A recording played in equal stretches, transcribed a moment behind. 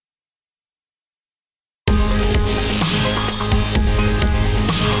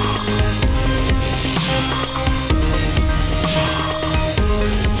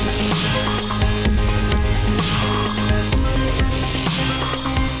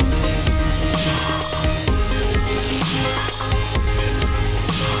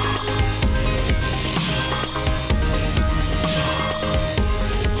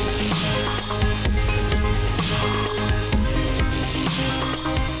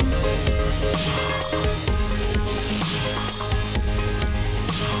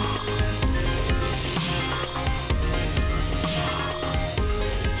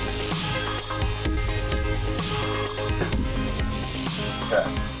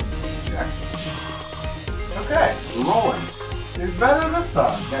Okay. We're rolling. It's better this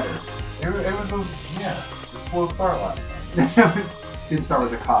time. Better. It was a slow start last time. Didn't start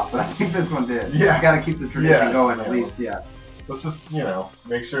with a cough, but I think this one did. Yeah. You gotta keep the tradition going at least, yeah. Let's just,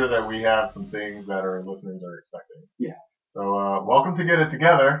 make sure that we have some things that our listeners are expecting. Yeah. So, welcome to Get It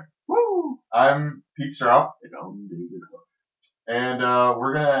Together. Woo! I'm Pete Strout. And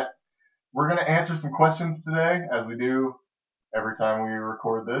we're gonna answer some questions today, as we do every time we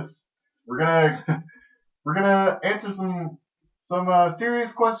record this. We're gonna answer some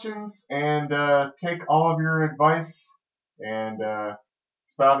serious questions and take all of your advice and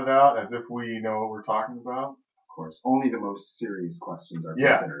spout it out as if we know what we're talking about. Of course, only the most serious questions are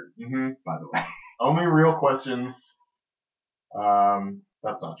considered. Mm-hmm. By the way, only real questions.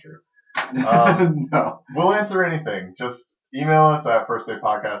 That's not true. No. We'll answer anything. Just email us at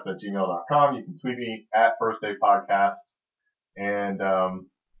firstdaydpodcast@gmail.com. You can tweet me at firstdaydpodcast and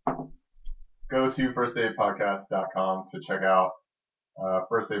go to firstdaydpodcast.com to check out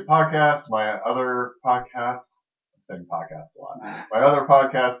First Day Podcast, my other podcast. I'm saying podcast a lot. My other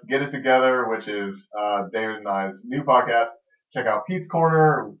podcast, Get It Together, which is David and I's new podcast. Check out Pete's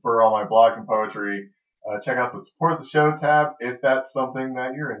Corner for all my blogs and poetry. Check out the Support the Show tab if that's something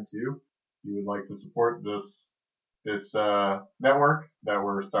that you're into. You would like to support this network that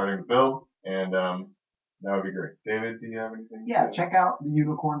we're starting to build, and that would be great. David, do you have anything? Yeah, check out the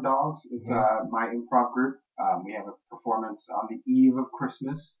Unicorn Dogs. It's my improv group. We have a performance on the eve of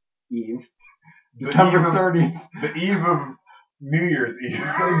Christmas Eve, December 30th. The eve of New Year's Eve.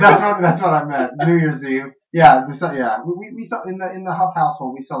 That's what I meant. New Year's Eve. Yeah, we in the Huff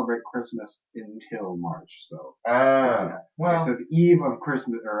household we celebrate Christmas until March. So well, so the eve of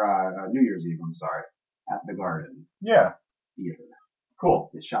Christmas or New Year's Eve. I'm sorry, at the Garden. Yeah. Theater.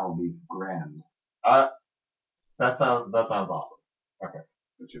 Cool. It shall be grand. That sounds awesome. Okay.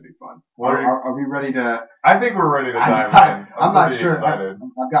 It should be fun. Are we ready to? I think we're ready to dive in. I'm not sure. Excited.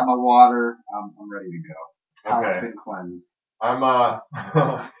 I've got my water. I'm ready to go. Okay. It's been cleansed.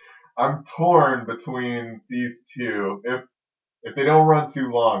 I'm torn between these two. If they don't run too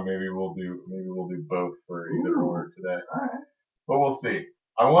long, maybe we'll do both for either or today. All right. But we'll see.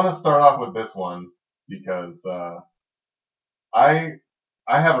 I want to start off with this one because I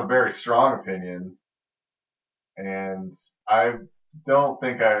have a very strong opinion, and I don't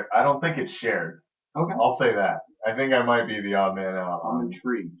think it's shared. Okay. I'll say that. I think I might be the odd man out. I'm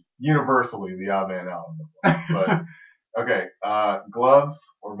intrigued. Universally the odd man out on this one. But okay, gloves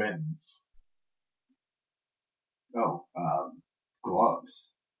or mittens? Oh, gloves.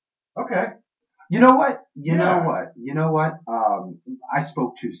 Okay. You know what? You know what? I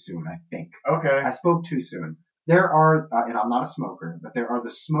spoke too soon, I think. Okay. I spoke too soon. There are, and I'm not a smoker, but there are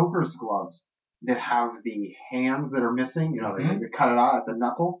the smoker's gloves that have the hands that are missing. You know, they cut it out at the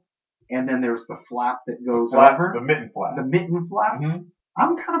knuckle. And then there's the flap that goes over. The mitten flap. The mitten flap. Mm-hmm.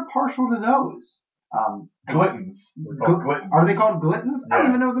 I'm kind of partial to those. Glittens. Glittens. Are they called glittens? Yeah. I don't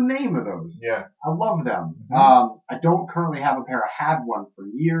even know the name of those. Yeah. I love them. Mm-hmm. I don't currently have a pair. I had one for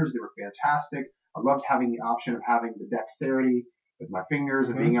years. They were fantastic. I loved having the option of having the dexterity with my fingers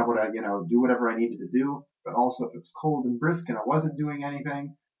and being able to, do whatever I needed to do. But also if it was cold and brisk and I wasn't doing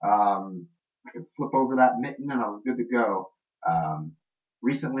anything, I could flip over that mitten and I was good to go.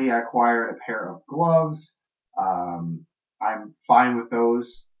 Recently I acquired a pair of gloves. I'm fine with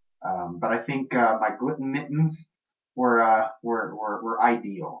those. But I think, my glitten mittens were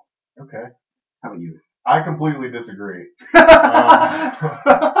ideal. Okay. How about you? I completely disagree.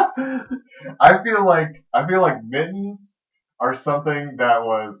 I feel like mittens are something that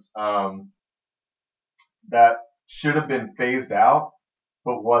was, that should have been phased out,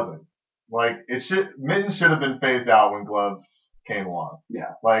 but wasn't. Like, mittens should have been phased out when gloves came along.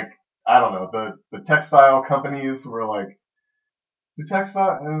 Yeah. Like, I don't know, the textile companies were like, is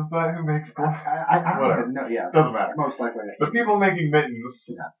that who makes gloves? I don't even know, yeah. Doesn't matter. Most likely. The people making mittens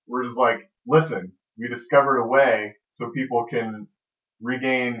were just like, listen, we discovered a way so people can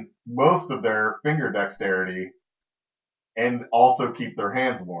regain most of their finger dexterity and also keep their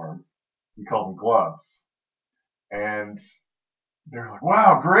hands warm. We call them gloves. And they're like,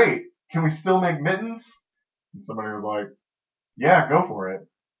 wow, great. Can we still make mittens? And somebody was like, yeah, go for it.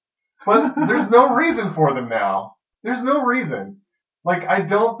 But there's no reason for them now. There's no reason. Like, I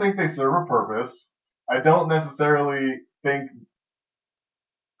don't think they serve a purpose. I don't necessarily think,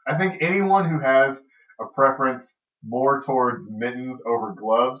 I think anyone who has a preference more towards mittens over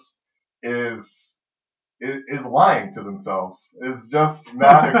gloves is lying to themselves. Is just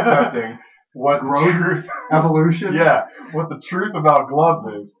not accepting what the truth, evolution. Yeah, what the truth about gloves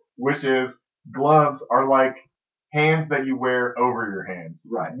is, which is gloves are like hands that you wear over your hands.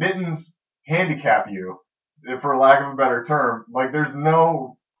 Right. Mittens handicap you, for lack of a better term. Like there's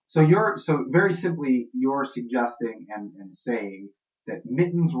no. So very simply, you're suggesting and saying that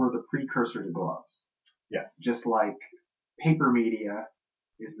mittens were the precursor to gloves. Yes. Just like paper media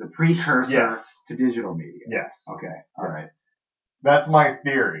is the precursor to digital media. Yes. Okay. All right. That's my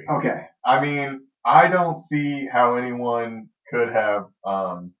theory. Okay. I mean, I don't see how anyone could have,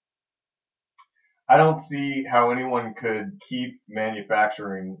 I don't see how anyone could keep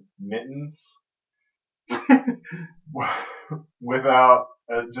manufacturing mittens without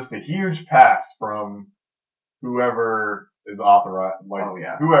just a huge pass from whoever is authorized, like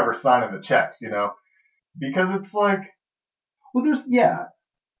whoever's signing the checks, you know? Because it's like, well,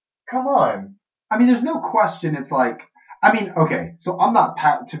 come on. I mean, there's no question. It's like, I mean, okay, so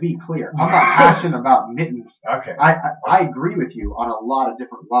to be clear, I'm not passionate about mittens. Okay. I agree with you on a lot of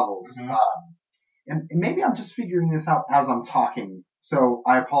different levels. Mm-hmm. And maybe I'm just figuring this out as I'm talking. So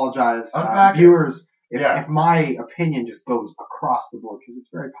I apologize, viewers, if my opinion just goes across the board, because it's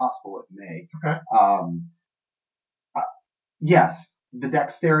very possible it may. Okay. Yes,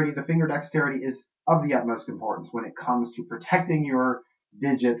 the finger dexterity is of the utmost importance when it comes to protecting your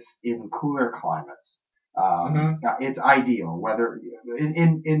digits in cooler climates. It's ideal, whether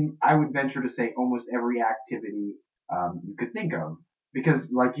in I would venture to say almost every activity you could think of, because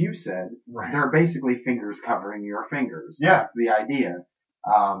like you said, there are basically fingers covering your fingers. Yeah, that's the idea.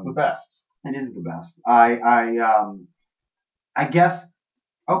 It's the best. It is the best. I guess.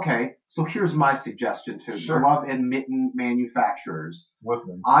 Okay, so here's my suggestion to glove and mitten manufacturers.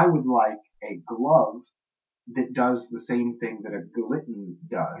 Listening. I would like a glove that does the same thing that a glitten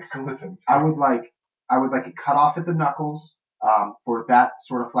does. Glitten. I would like it cut off at the knuckles, for that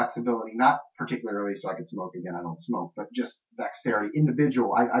sort of flexibility, not particularly so I can smoke again. I don't smoke, but just dexterity,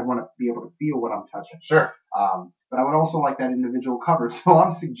 individual. I want to be able to feel what I'm touching. Sure. But I would also like that individual coverage. So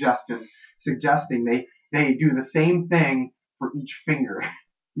I'm suggesting they do the same thing for each finger.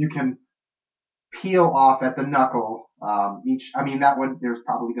 You can peel off at the knuckle, there's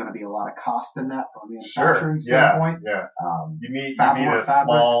probably going to be a lot of cost in that from a manufacturing standpoint. Yeah. You need a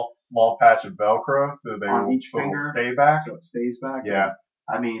small patch of Velcro so they on each finger, stay back. So it stays back. Yeah.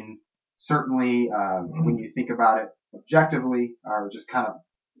 I mean, certainly, when you think about it objectively, or just kind of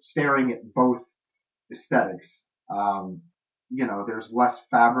staring at both aesthetics, there's less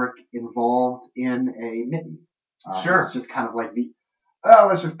fabric involved in a mitten. It's just kind of like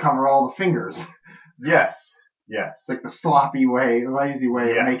let's just cover all the fingers. Yes. It's like the sloppy way, the lazy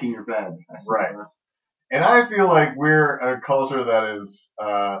way of making your bed. Right. And I feel like we're a culture that is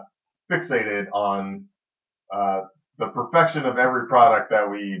fixated on the perfection of every product that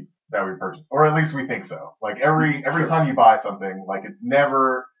we purchase, or at least we think so. Like every time you buy something, like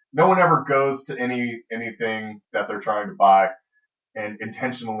no one ever goes to anything that they're trying to buy and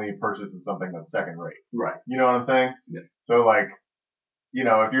intentionally purchases something that's second rate. Right. You know what I'm saying? Yeah. So like,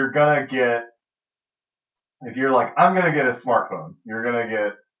 if you're like, I'm gonna get a smartphone, you're gonna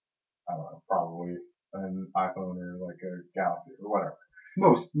get, I don't know, probably an iPhone or like a Galaxy or whatever.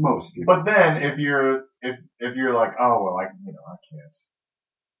 Most people. But then if you're like, oh well, I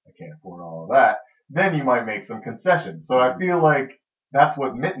can't afford all of that, then you might make some concessions. So I feel like that's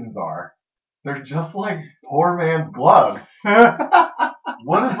what mittens are. They're just like poor man's gloves.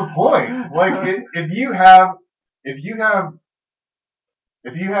 What is the point? Like if you have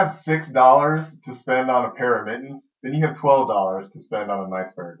 $6 to spend on a pair of mittens, then you have $12 to spend on a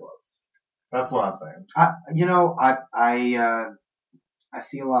nice pair of gloves. That's what I'm saying. I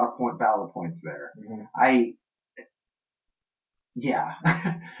see a lot of valid points there. Mm-hmm.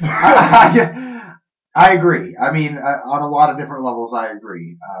 I agree. I mean, on a lot of different levels, I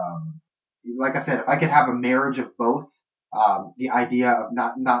agree. Like I said, if I could have a marriage of both, the idea of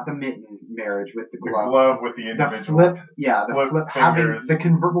not the mitten marriage with the glove. The glove with the individual. The flip having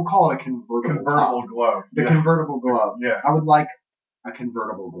we'll call it a convertible glove. The convertible glove. Yeah. I would like a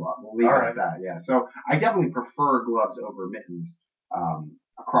convertible glove. We'll leave it at that. Yeah. So I definitely prefer gloves over mittens,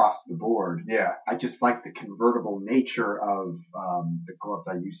 across the board. Yeah. I just like the convertible nature of, the gloves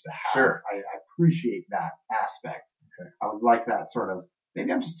I used to have. Sure. I appreciate that aspect. Okay. I would like that sort of,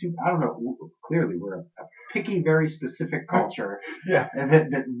 maybe I'm just I don't know. Clearly we're a picky, very specific culture. Yeah. And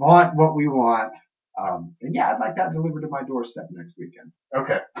that want what we want. And yeah, I'd like that delivered to my doorstep next weekend.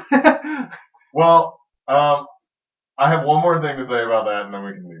 Okay. Well, I have one more thing to say about that and then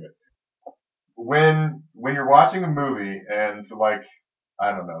we can leave it. When you're watching a movie and like,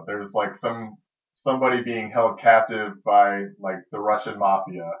 I don't know, there's like somebody being held captive by like the Russian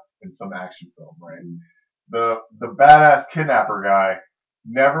mafia in some action film, right? The badass kidnapper guy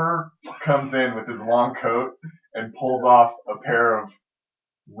never comes in with his long coat and pulls off a pair of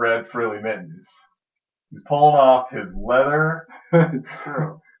red frilly mittens. He's pulling off his leather, It's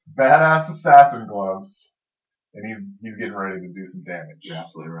true. badass assassin gloves, and he's getting ready to do some damage. You're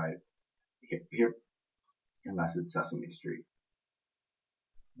absolutely right. Here, unless it's Sesame Street.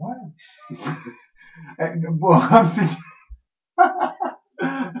 What? Well,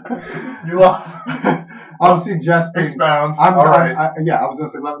 You lost. I'm suggesting. Expound. All right. I was going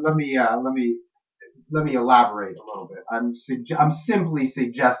to say. Let me elaborate a little bit. I'm simply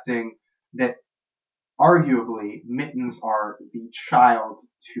suggesting that arguably mittens are the child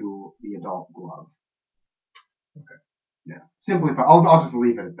to the adult glove. Okay. Yeah. Simply, I'll just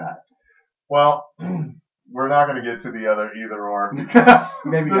leave it at that. Well, we're not going to get to the other either or. Maybe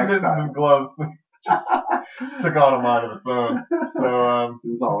The next mittens time. and gloves just took on a mind of its own. So, It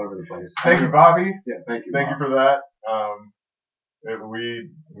was all over the place. thank you, Bobby. Yeah, thank you. Thank you Bob. for that.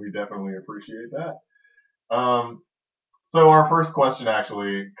 We definitely appreciate that. So our first question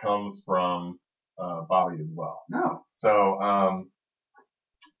actually comes from Bobby as well. No. So,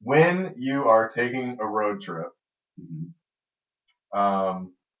 when you are taking a road trip,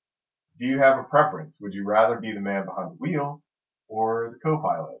 do you have a preference? Would you rather be the man behind the wheel or the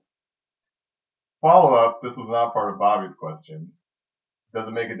co-pilot? Follow up, this was not part of Bobby's question. Does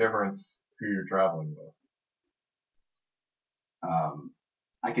it make a difference who you're traveling with?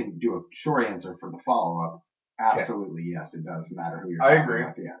 I can do a short answer for the follow-up. Absolutely, yes, it does matter who you're I talking agree.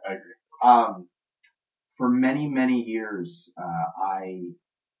 with. Yeah. I agree. For many, many years, I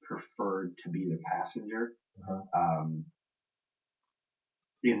preferred to be the passenger. Uh-huh.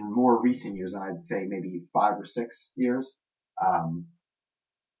 In more recent years, I'd say maybe 5 or 6 years, and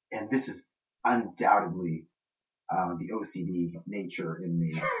this is undoubtedly the OCD nature in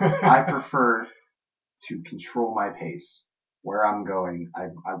me. I prefer to control my pace, where I'm going.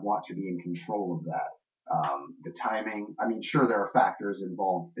 I want to be in control of that. The timing, I mean, sure, there are factors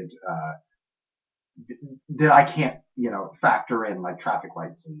involved that I can't, factor in, like traffic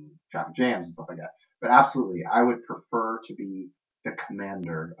lights and traffic jams and stuff like that. But absolutely, I would prefer to be the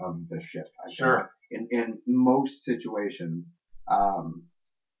commander of the ship. I think. Sure. In most situations,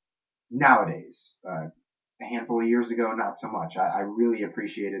 nowadays, a handful of years ago, not so much. I really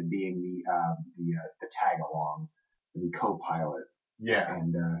appreciated being the tag along, the co-pilot, Yeah.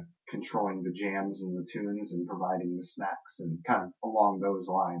 and controlling the jams and the tunes and providing the snacks and kind of along those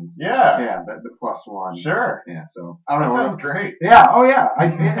lines. Yeah. Yeah, the plus one. Sure. Yeah. So I don't That know. sounds great. Yeah. Oh yeah.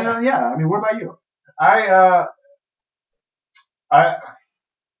 Yeah. I mean, what about you? I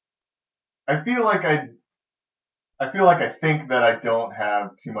feel like I think that I don't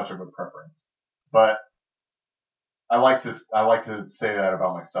have too much of a preference, but I like to say that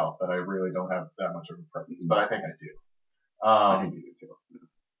about myself, that I really don't have that much of a preference, but I think I do. I think you do too.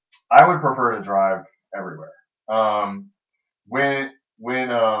 I would prefer to drive everywhere.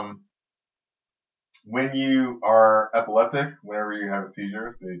 When you are epileptic, whenever you have a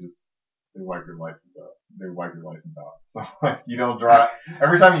seizure, they wipe your license out. So like you don't drive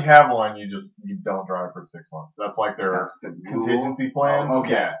every time you have one. You don't drive for 6 months. That's like their That's the rule? contingency plan. Oh,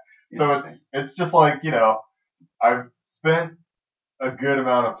 okay. Yeah. So Interesting. it's just like, I've spent a good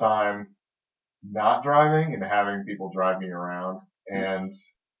amount of time not driving and having people drive me around. And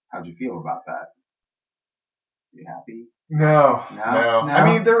How'd you feel about that? You happy? no. No? I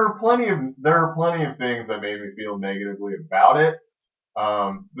mean, there are plenty of things that made me feel negatively about it.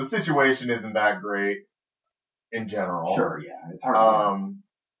 The situation isn't that great in general. Sure, yeah. It's hard.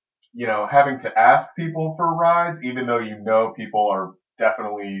 Having to ask people for rides, even though people are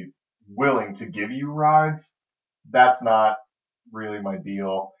definitely willing to give you rides, that's not really my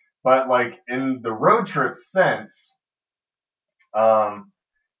deal. But like in the road trip sense,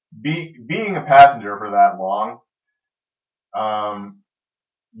 being a passenger for that long,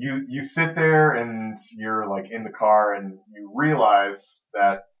 you sit there and you're like in the car and you realize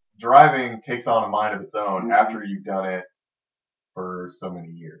that driving takes on a mind of its own after you've done it for so many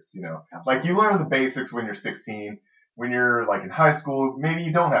years, Absolutely. Like you learn the basics when you're 16. When you're like in high school, maybe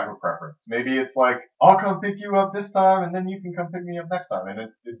you don't have a preference. Maybe it's like, I'll come pick you up this time and then you can come pick me up next time. And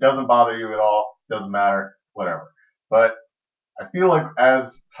it doesn't bother you at all. Doesn't matter. Whatever. But I feel like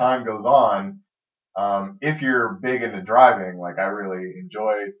as time goes on, if you're big into driving, like I really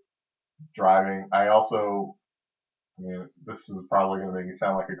enjoy driving. I mean, this is probably going to make me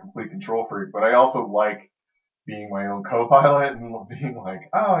sound like a complete control freak, but I also like being my own co-pilot and being like,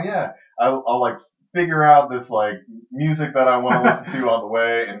 oh yeah, I'll like figure out this like music that I want to listen to on the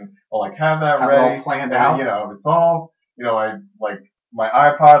way, and I'll like have that Have ready. it all planned out. It's all, I like my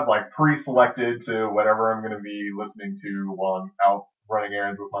iPod's like pre-selected to whatever I'm going to be listening to while I'm out running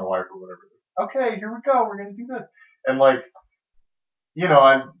errands with my wife or whatever okay, here we go, we're gonna do this, and like, you know,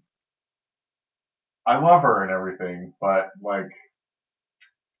 I love her and everything, but like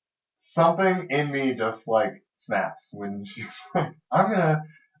something in me just like snaps when she's like, I'm gonna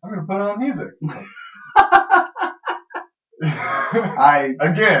put on music.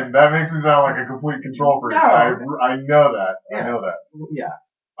 Again, that makes me sound like a complete control freak. No. I know that. Yeah. I know that. Yeah.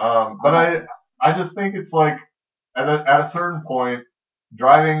 But I just think it's like at a certain point,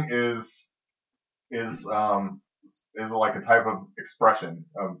 driving is like a type of expression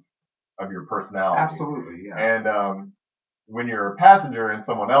of your personality. Absolutely. Yeah. And when you're a passenger in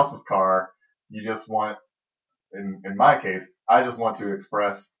someone else's car, you just want, in my case, I just want to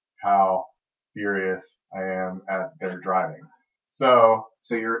express how furious I am at their driving. So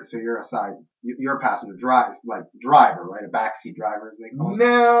you're a passenger driver, right? A backseat driver, as they call it.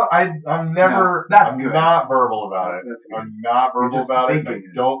 no, I'm never. No, that's I'm good. not verbal about it. That's good. I'm not verbal just about it. I thinking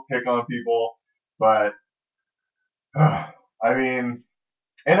it. don't pick on people, but I mean,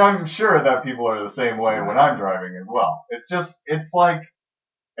 and I'm sure that people are the same way when I'm driving as well. It's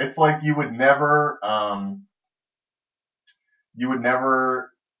like you would never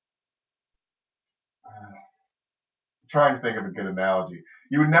trying to think of a good analogy.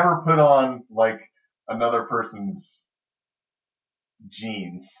 You would never put on like another person's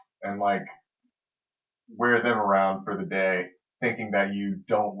jeans and like wear them around for the day thinking that you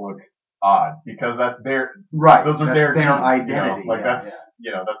don't look odd because that's their right. Those are that's their jeans, identity. You know? Like that's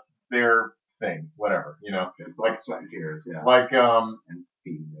their thing, whatever, you know. Like sweat and tears, yeah. Like and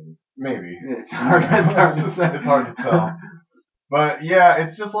feet, maybe. It's hard to say. It's hard to tell. But yeah,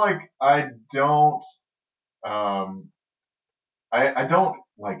 it's just like I don't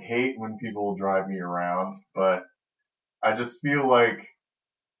like hate when people drive me around, but I just feel like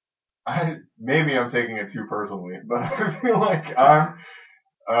maybe I'm taking it too personally, but I feel like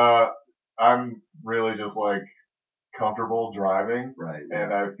I'm really just like comfortable driving, right?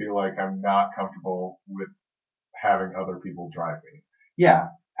 And I feel like I'm not comfortable with having other people drive me. Yeah,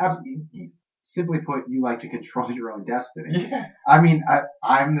 absolutely. Simply put, you like to control your own destiny. Yeah. I mean,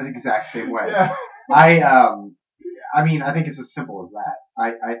 I'm the exact same way. Yeah. I mean, I think it's as simple as that.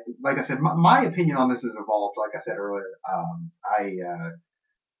 Like I said, my opinion on this has evolved. Like I said earlier, I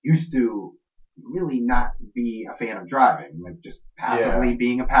used to really not be a fan of driving, like just passively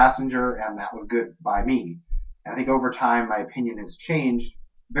being a passenger, and that was good by me. And I think over time, my opinion has changed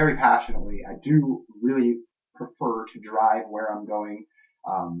very passionately. I do really prefer to drive where I'm going.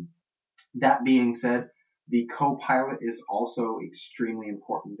 That being said, the co-pilot is also extremely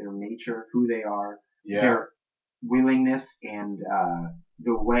important. Their nature, who they are, their willingness, and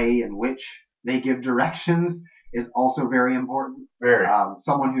the way in which they give directions is also very important. Very.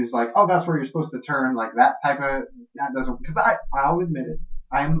 Someone who's like, oh, that's where you're supposed to turn, like that doesn't, because I'll admit it,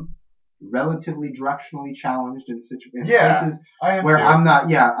 I'm relatively directionally challenged in places where too. I'm not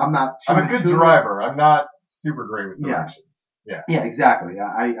too I'm a good driver. I'm not super great with directions. Yeah, exactly.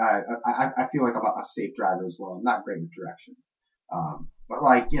 I feel like I'm a safe driver as well. I'm not great with directions. But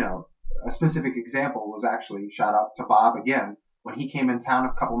like, you know, a specific example was actually, shout out to Bob again, when he came in town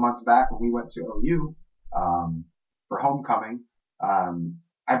a couple months back when we went to OU, for homecoming.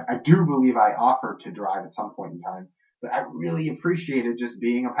 I do believe I offered to drive at some point in time, but I really appreciated just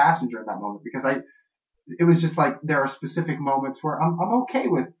being a passenger in that moment because it was just like there are specific moments where I'm okay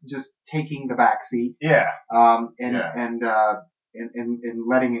with just taking the back seat. Yeah. And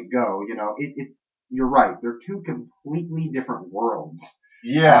letting it go. You know, you're right. They're two completely different worlds.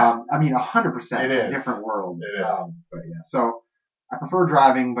 Yeah. I mean, 100% different world. It is. But yeah, so I prefer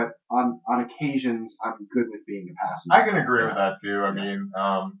driving, but on occasions I'm good with being a passenger. I can agree with that too.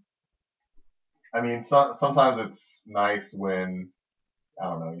 I mean, sometimes it's nice when, I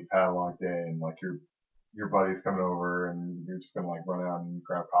don't know, you've had a long day and like your buddy's coming over and you're just gonna like run out and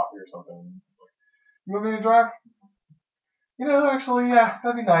grab coffee or something. You want me to drive? You know, actually, yeah,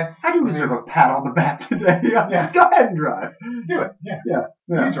 that'd be nice. I do deserve a pat on the back today. Yeah. Go ahead and drive. Do it. Yeah.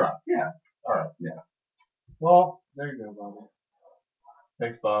 You drive. Yeah. All right. Yeah. Well, there you go, Bobby.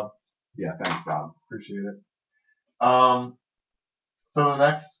 Thanks, Bob. Yeah, thanks, Bob. Appreciate it. So the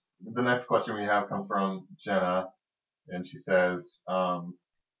next question we have comes from Jenna, and she says,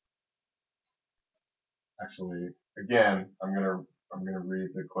 actually, again, I'm gonna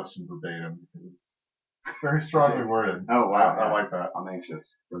read the question verbatim because it's very strongly worded. Oh wow, I like that. I'm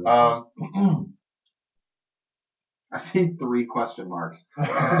anxious for this one. I see 3 question marks.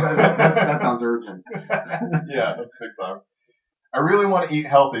 that sounds urgent. Yeah, that's big time. I really want to eat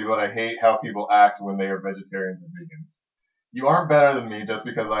healthy, but I hate how people act when they are vegetarians or vegans. You aren't better than me just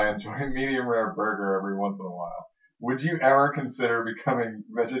because I enjoy a medium rare burger every once in a while. would you ever consider becoming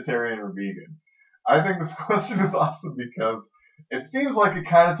vegetarian or vegan? I think this question is awesome because it seems like it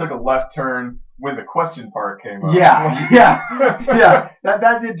kind of took a left turn when the question part came up. Yeah.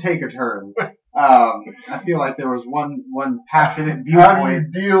 That did take a turn. I feel like there was one passionate viewpoint. How do you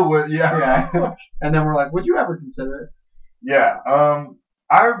deal with yeah. And then we're like, would you ever consider it? Yeah.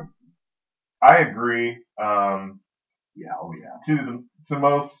 I agree. Yeah. Oh yeah.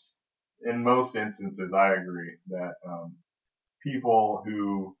 In most instances, I agree that people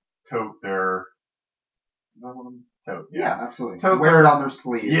who tote their Yeah, absolutely. Tote wear it on their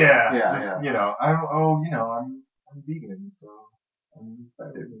sleeve. Yeah. I'm vegan, so I'm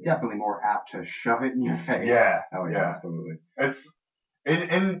definitely more apt to shove it in your face. Yeah. Oh yeah, absolutely.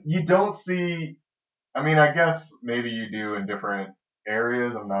 And you don't see. I mean, I guess maybe you do in different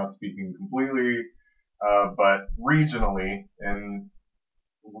areas. I'm not speaking completely, but regionally in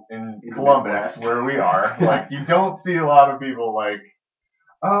Columbus, where we are, like you don't see a lot of people like,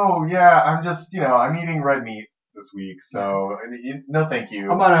 oh yeah, I'm eating red meat this week, so no thank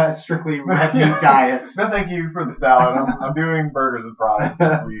you. I'm on a strictly red meat diet. No thank you for the salad. I'm doing burgers and fries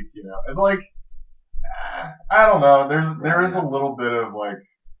this week. It's like, I don't know. There is a little bit of like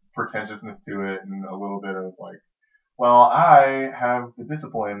pretentiousness to it, and a little bit of like, well, I have the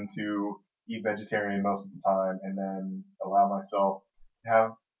discipline to eat vegetarian most of the time, and then allow myself to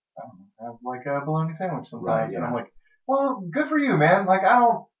have like a bologna sandwich sometimes, right, yeah. And I'm like, well, good for you, man. Like I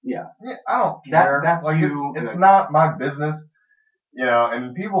don't care. That's like you. It's not my business,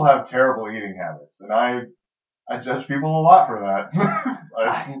 And people have terrible eating habits, and I judge people a lot for that.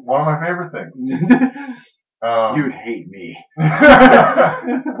 It's one of my favorite things. You'd hate me.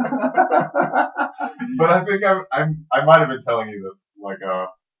 But I think I might have been telling you this like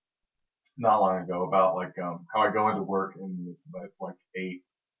not long ago about like how I go into work in like 8:15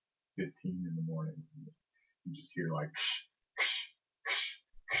 in the mornings, and you just hear like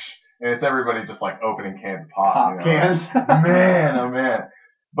and it's everybody just like opening cans of pop. Cans. Man, oh man.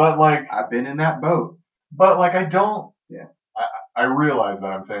 But like I've been in that boat. But like I don't. Yeah. I realize that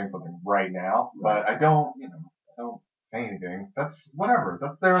I'm saying something right now, but I don't. I don't say anything. That's whatever.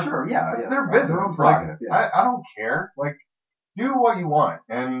 That's their their business. Their own prerogative. I don't care. Like, do what you want,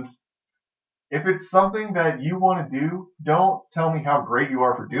 and if it's something that you want to do, don't tell me how great you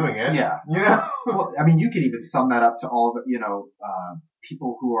are for doing it. Yeah. Well, I mean, you could even sum that up to all the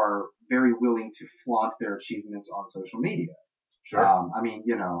people who are very willing to flaunt their achievements on social media. Sure. I mean,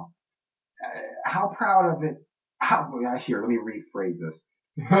 how proud of it? Let me rephrase this.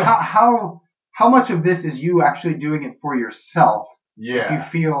 How much of this is you actually doing it for yourself? Yeah. If you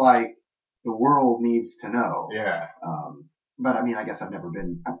feel like the world needs to know. Yeah. But I mean, I guess I've never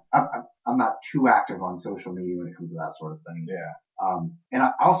been. I'm not too active on social media when it comes to that sort of thing. Yeah. And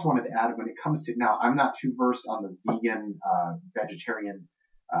I also wanted to add, when it comes to now, I'm not too versed on the vegan, vegetarian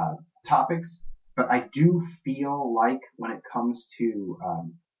topics, but I do feel like when it comes to,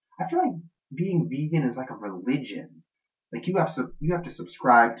 I feel like being vegan is like a religion. Like you have to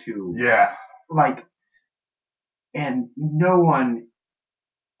subscribe to. Yeah. Like, and no one.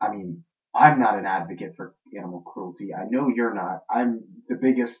 I mean, I'm not an advocate for animal cruelty. I know you're not. I'm the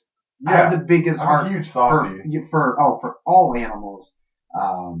biggest. Yeah. I have the biggest heart a huge softie. for all animals.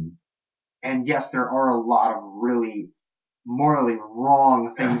 And yes, there are a lot of really morally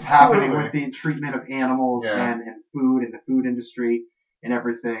wrong things happening with the treatment of animals and food and the food industry and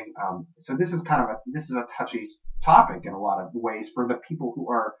everything. So this is a touchy topic in a lot of ways for the people who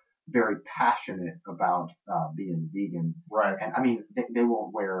are very passionate about being vegan. Right. And I mean, they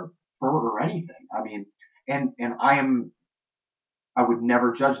won't wear fur or anything. I mean, and I would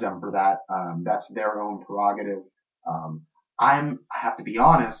never judge them for that. That's their own prerogative. I have to be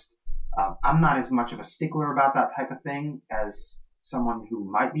honest. I'm not as much of a stickler about that type of thing as someone who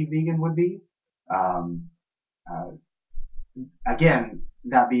might be vegan would be. Again,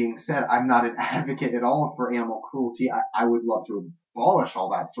 that being said, I'm not an advocate at all for animal cruelty. I would love to abolish all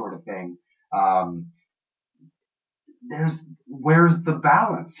that sort of thing. Where's the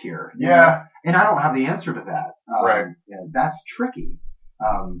balance here? Yeah. And I don't have the answer to that. Right. Yeah, that's tricky.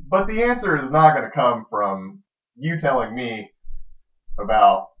 But the answer is not going to come from you telling me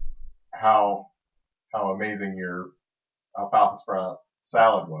about how amazing your alfalfa sprout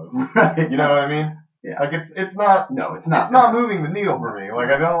salad was. You know what I mean? Yeah. Like it's not. No, it's not. It's not moving the needle for me.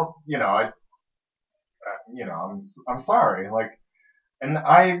 Like I don't. I'm sorry. Like, and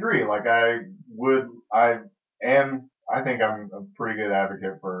I agree. Like I think I'm a pretty good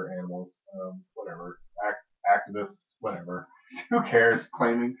advocate for animals. Whatever. Activists. Whatever. Who cares?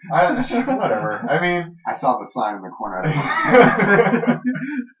 Claiming. Whatever. I mean, I saw the sign in the corner.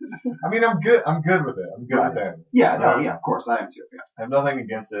 I mean, I'm good with it. I'm good Right. with it. Yeah, no, yeah, of course, I am too. Yeah. I have nothing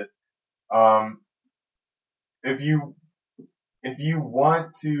against it. If you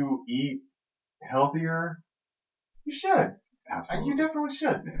want to eat healthier, you should. Absolutely. You definitely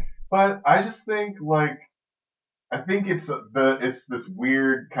should. But I just think I think it's this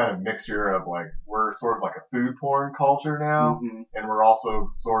weird kind of mixture of like we're sort of like a food porn culture now, Mhm. and we're also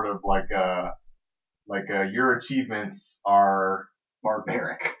sort of like your achievements are.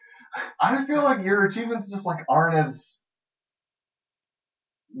 Barbaric. I feel like your achievements just like aren't as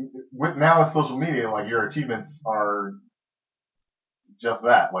with social media. Like your achievements are just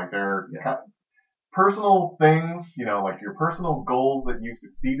that. Like they're personal things. Like your personal goals that you've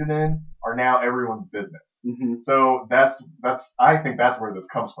succeeded in are now everyone's business. Mm-hmm. So I think that's where this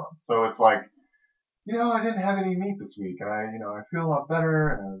comes from. So it's like, I didn't have any meat this week, and I feel a lot better,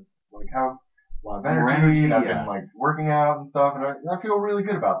 and I like have a lot of energy, and I've been like working out and stuff, and I feel really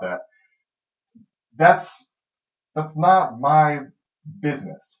good about that. That's not my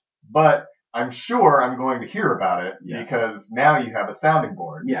business, but I'm sure I'm going to hear about it because now you have a sounding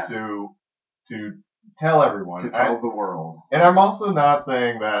board to tell everyone, to tell the world. And I'm also not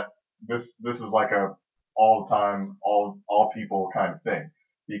saying that this is like a all the time, all people kind of thing,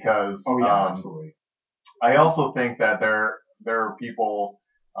 because absolutely. I also think that there are people,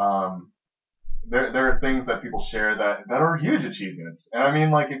 there are things that people share that are huge achievements. And I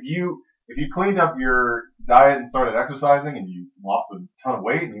mean, like if you cleaned up your diet and started exercising and you lost a ton of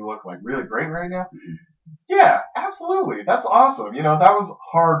weight and you look like really great right now, yeah, absolutely, that's awesome. That was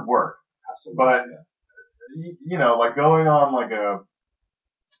hard work. Absolutely. But like going on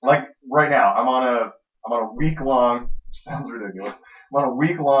like right now, I'm on a week long. Sounds ridiculous. I'm on a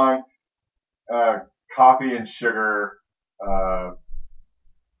week long coffee and sugar.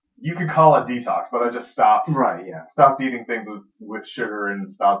 You could call it detox, but I just stopped. Right. Yeah. Stopped eating things with sugar and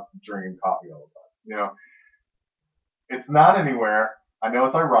stopped drinking coffee all the time. It's not anywhere. I know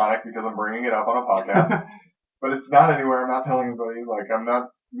it's ironic because I'm bringing it up on a podcast, but it's not anywhere. I'm not telling anybody. Like I'm not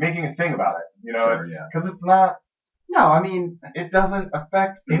making a thing about it. Because it's not. No, I mean it doesn't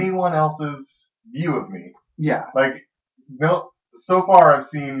affect anyone else's view of me. Yeah. Like no. So far, I've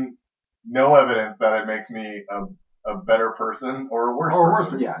seen no evidence that it makes me a better person or a worse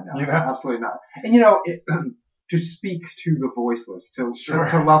person. Yeah, no, absolutely not. And to speak to the voiceless, to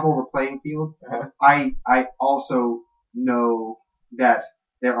level the playing field, I also know that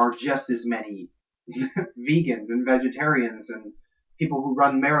there are just as many vegans and vegetarians and people who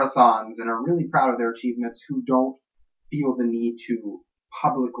run marathons and are really proud of their achievements who don't feel the need to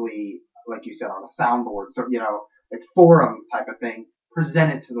publicly, like you said, on a soundboard, so like forum type of thing,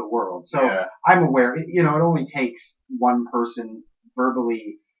 present it to the world. So I'm aware, it only takes one person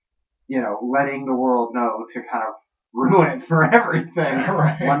verbally, letting the world know to kind of ruin it for everything.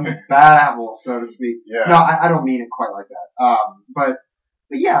 Right. One bad apple, so to speak. Yeah. No, I don't mean it quite like that. But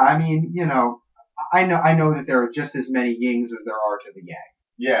yeah, I mean, I know that there are just as many yings as there are to the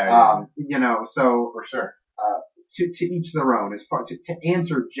yang. Yeah. So for sure. To each their own. As far to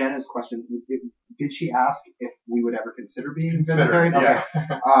answer Jenna's question, did she ask if we would ever consider being vegetarian? Yeah.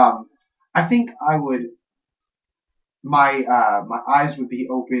 Okay. I think I would. My eyes would be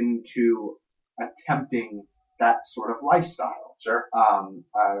open to attempting that sort of lifestyle. Sure.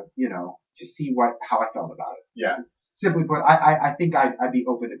 To see how I felt about it. Yeah. Simply put, I think I'd be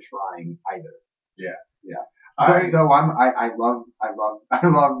open to trying either. Yeah. Yeah. Though I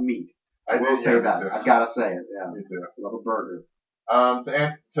love meat. I will say that. I've got to say it. Yeah. Me too. I love a burger.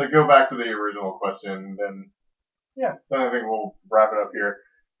 To go back to the original question, then I think we'll wrap it up here.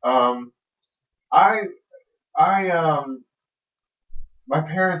 My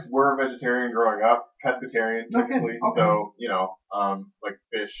parents were vegetarian growing up, pescatarian technically. Okay. So like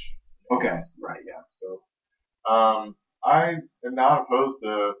fish. Okay. Right. Yeah. So, I am not opposed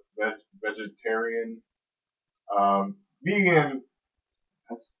to vegetarian. Vegan.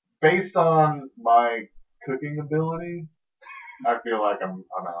 That's based on my cooking ability. I feel like I'm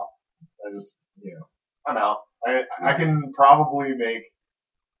out. I just, I'm out. I can probably make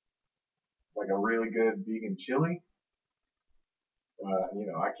like a really good vegan chili.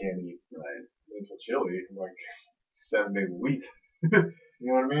 I can't eat lentil chili like 7 days a week. You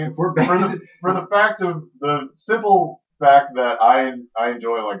know what I mean? For the fact of the simple fact that I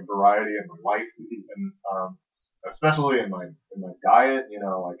enjoy like variety in my life and especially in my diet.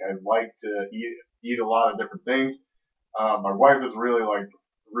 Like I like to eat a lot of different things. My wife is really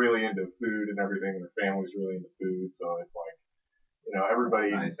into food and everything, and her family's really into food. So it's like,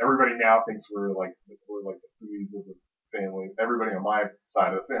 everybody now thinks we're like the foodies of the family. Everybody on my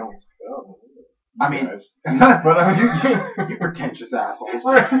side of the family is like, oh. I mean, guys. But I mean, you pretentious assholes.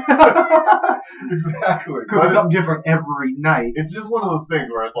 Exactly. Cooking something different every night. It's just one of those things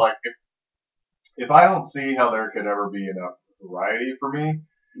where it's like, if I don't see how there could ever be enough variety for me,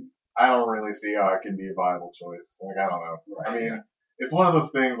 I don't really see how it can be a viable choice. Like, I don't know. Right. I mean, it's one of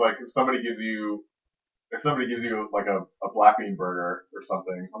those things like if somebody gives you like a black bean burger or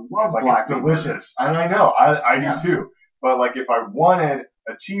something, I love it's like black it's bean delicious. burgers. And I know, I Yeah. do too. But like if I wanted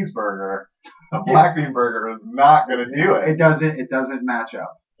a cheeseburger, a black bean burger is not gonna do it. It doesn't match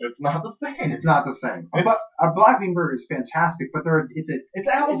up. It's not the same. It's not the same. It's- But a black bean burger is fantastic, but it's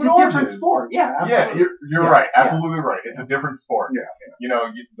apples it's and a different oranges. sport. Yeah, absolutely. Yeah, you're Yeah, right. yeah. Absolutely right. It's a different sport. Yeah, You know,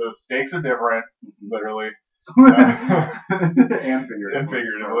 the stakes are different, literally and figuratively. and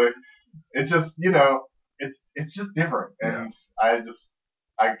figuratively. It just, you know, it's just different, and I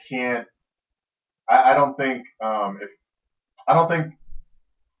don't think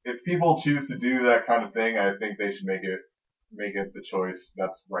if people choose to do that kind of thing, I think they should make it the choice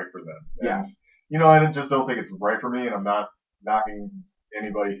that's right for them. Yeah. And, you know, I just don't think it's right for me, and I'm not knocking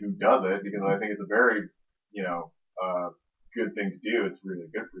anybody who does it, because I think it's a very, you know, good thing to do. It's really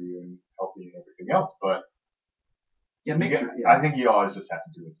good for you and healthy and everything else, but Yeah, make sure. Yeah. I think you always just have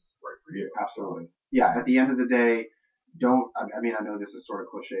to do what's right for you. Absolutely. Yeah, at the end of the day, I mean, I know this is sort of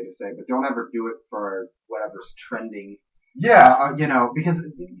cliche to say, but don't ever do it for whatever's trending. Yeah, You know, because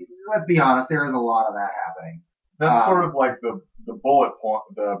let's be honest, there is a lot of that happening. that's sort of like the bullet point,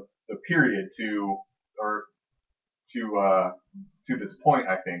 the period to this point.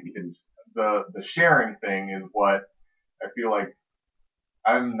 I think it's the sharing thing is what I feel like.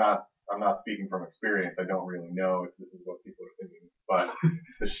 I'm not speaking from experience. I don't really know if this is what people are thinking, but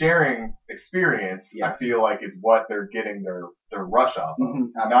the sharing experience, I Yes. feel like, is what they're getting their rush off of, Mhm,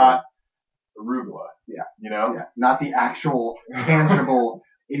 absolutely. not arugula. Yeah. You know? Yeah, not the actual tangible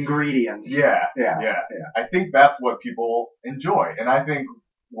ingredients. Yeah. Yeah. Yeah. I think that's what people enjoy. And I think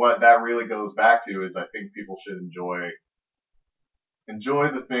what that really goes back to is I think people should enjoy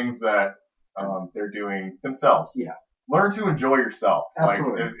the things that they're doing themselves. Yeah. Learn to enjoy yourself.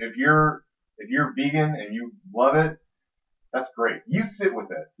 Absolutely. Like if you're vegan and you love it, that's great. You sit with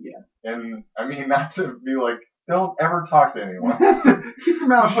it. Yeah. And I mean, not to be like, don't ever talk to anyone. Keep your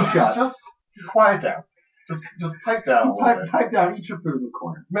mouth shut. Just quiet down. Just pipe down a little bit. Pipe down, eat your food in the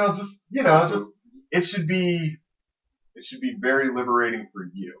corner. No, it should be very liberating for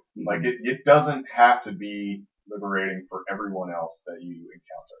you. Mhm. Like it doesn't have to be liberating for everyone else that you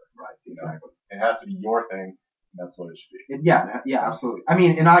encounter. Right, You know? exactly. It has to be your thing, and that's what it should be. Yeah, absolutely. I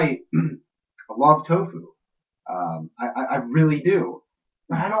mean, and I love tofu. I really do.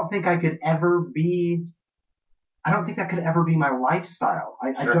 But I don't think I could ever be. I don't think that could ever be my lifestyle.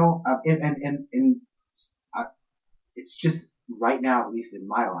 I Sure. don't. It's just right now, at least in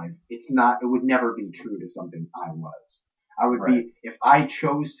my life, it's not. It would never be true to something I was. I would Right. be if I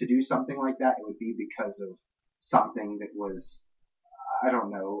chose to do something like that. It would be because of something that was, I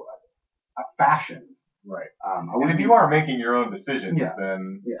don't know, a fashion. Right. I And wouldn't if be- you are making your own decisions, Yeah.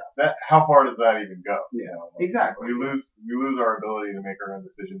 then Yeah. that how far does that even go? Yeah. You know, Exactly. We lose our ability to make our own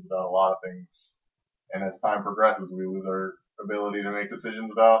decisions about a lot of things, and as time progresses, we lose our ability to make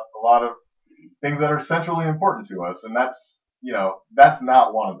decisions about a lot of things that are centrally important to us, and that's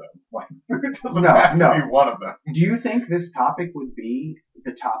not one of them. Like food doesn't have to be one of them. Do you think this topic would be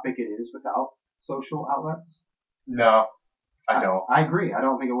the topic it is without social outlets? No, I don't. I agree. I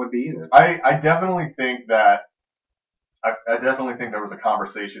don't think it would be either. I definitely think that I definitely think there was a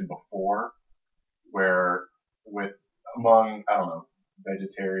conversation before where among I don't know,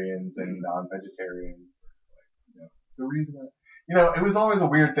 vegetarians and non-vegetarians, it's like, you know, the reason that, you know, it was always a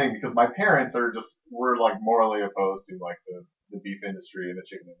weird thing because my parents were like morally opposed to like the beef industry and the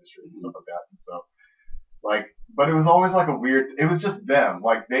chicken industry and stuff like that, and so like, but it was always like it was just them,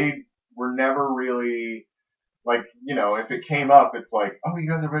 like they were never really. Like, you know, if it came up, it's like, oh, you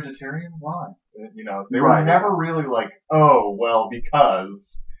guys are vegetarian? Why? You know, they were Right. never really like, oh, well,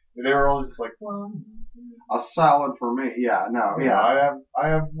 because. They were all just like, well, A salad for me. Yeah. No. you know, Yeah. I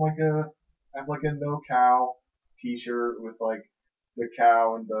have like a no cow T-shirt with like the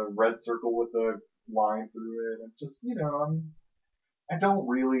cow and the red circle with the line through it, and just, you know, I don't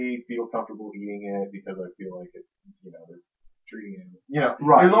really feel comfortable eating it because I feel like it, you know, they're treating it, you know,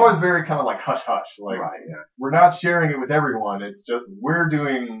 Right, it's yeah. always very kind of like hush hush, like Right. Yeah. we're not sharing it with everyone. It's just we're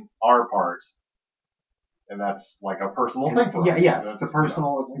doing our part, and that's like a personal thing for Yeah. us. Yes. That's, It's a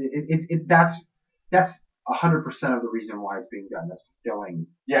personal. That's 100% of the reason why it's being done. That's fulfilling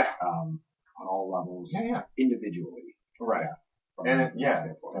Yeah. on all levels Yeah. individually. Right. From And that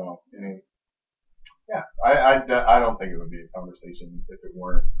standpoint. so I mean, yeah, I don't think it would be a conversation if it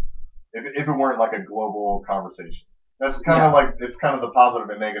weren't if it weren't like a global conversation. That's kind of like, it's kind of the positive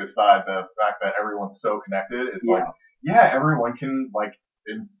and negative side. The fact that everyone's so connected. It's like, yeah, everyone can like,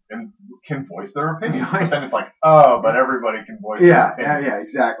 and can voice their opinion. But then it's like, oh, but everybody can voice their opinion. Yeah,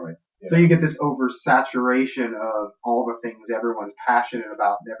 exactly. Yeah. So you get this oversaturation of all the things everyone's passionate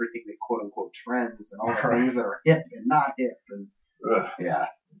about and everything that quote unquote trends and all the things that are hip and not hip. And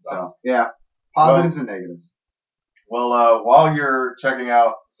so, positives and negatives. Well, while you're checking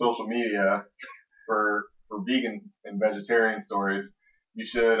out social media for vegan and vegetarian stories, you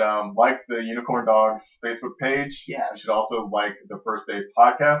should like the Unicorn Dogs Facebook page. Yes. You should also like the First Day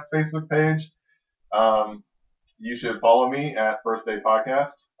Podcast Facebook page. You should follow me at First Day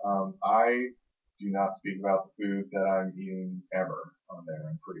Podcast. I do not speak about the food that I'm eating ever on there,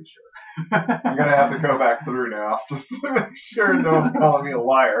 I'm pretty sure. I'm going to have to go back through now just to make sure no one's calling me a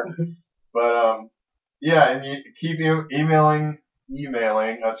liar. But, and you keep emailing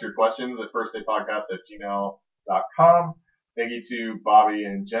us your questions at firstdaypodcast@gmail.com. Thank you to Bobby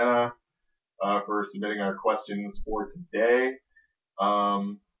and Jenna for submitting our questions for today.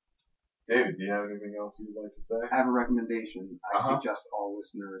 David, do you have anything else you would like to say? I have a recommendation. I suggest all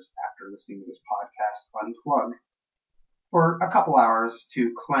listeners, after listening to this podcast, unplug for a couple hours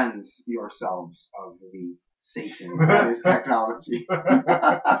to cleanse yourselves of the Satan that is technology.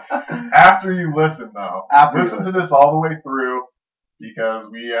 After you listen, though. Listen to this all the way through, because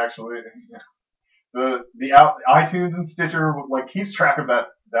we actually... The iTunes and Stitcher like keeps track of that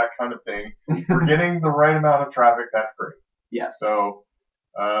kind of thing. We're getting the right amount of traffic. That's great. Yes. So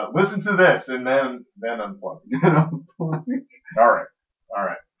listen to this and then unplug. All right.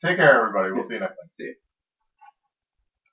 Take care, everybody. We'll see you next time. See you.